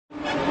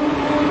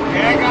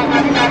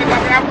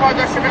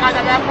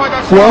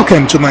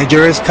Welcome to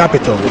Nigeria's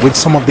capital, with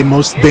some of the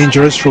most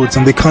dangerous roads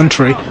in the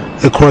country,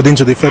 according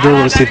to the Federal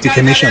Road Safety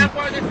Commission.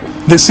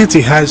 The city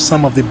has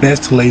some of the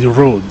best laid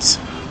roads.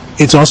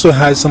 It also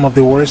has some of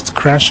the worst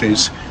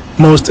crashes,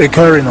 most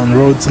occurring on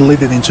roads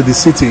leading into the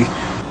city,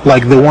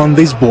 like the one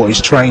this boy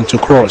is trying to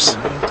cross.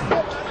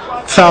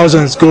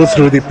 Thousands go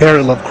through the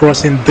peril of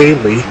crossing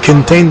daily,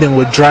 contending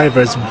with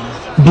drivers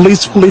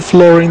blissfully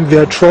flooring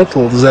their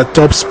throttles at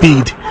top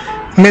speed.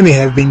 Many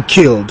have been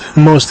killed,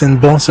 most in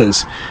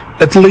buses.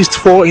 At least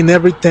 4 in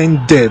every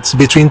 10 deaths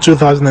between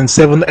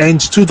 2007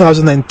 and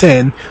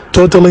 2010,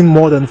 totaling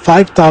more than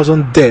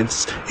 5,000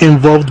 deaths,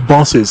 involved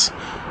buses.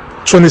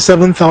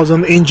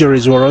 27,000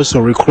 injuries were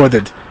also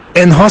recorded,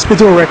 and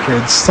hospital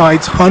records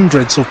cite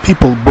hundreds of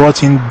people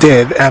brought in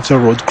dead after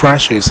road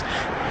crashes.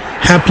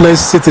 Hapless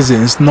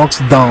citizens knocked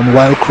down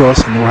while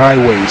crossing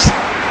highways.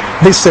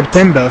 This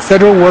September,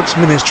 Federal Works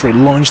Ministry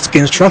launched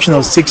construction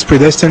of 6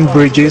 pedestrian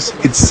bridges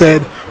it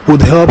said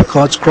would help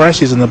cut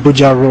crashes on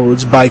Abuja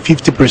roads by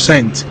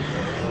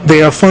 50%.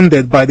 They are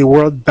funded by the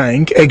World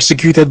Bank,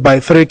 executed by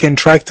 3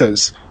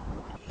 contractors.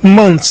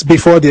 Months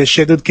before their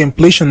scheduled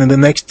completion in the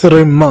next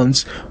 3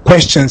 months,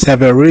 questions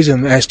have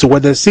arisen as to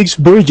whether 6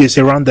 bridges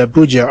around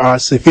Abuja are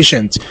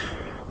sufficient.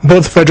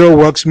 Both Federal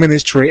Works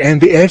Ministry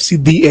and the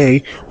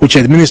FCDA, which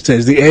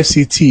administers the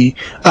FCT,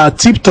 are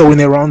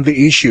tiptoeing around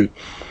the issue.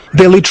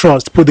 Daily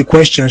Trust put the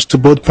questions to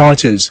both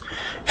parties.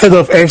 Head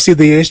of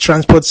FCDA's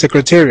Transport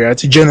Secretariat,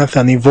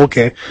 Jonathan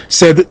Ivoke,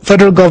 said the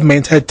federal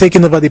government had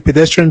taken over the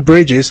pedestrian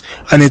bridges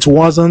and it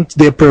wasn't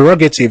their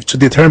prerogative to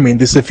determine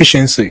the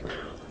sufficiency.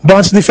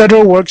 But the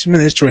Federal Works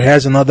Ministry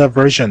has another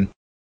version.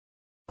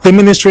 The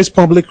ministry's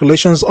public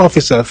relations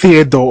officer,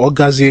 Theodore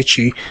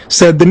Ogaziechi,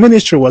 said the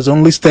ministry was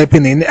only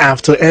stepping in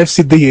after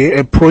FCDA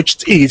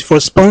approached it for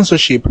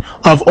sponsorship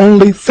of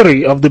only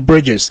 3 of the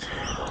bridges.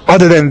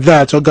 Other than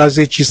that,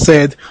 Ogaziechi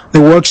said the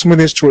Works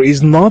Ministry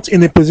is not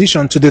in a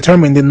position to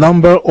determine the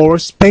number or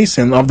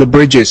spacing of the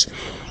bridges.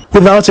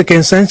 Without a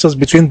consensus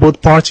between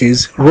both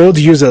parties, road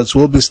users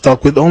will be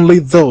stuck with only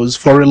those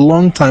for a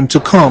long time to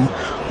come,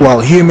 while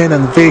human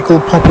and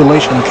vehicle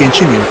population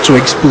continue to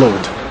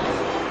explode.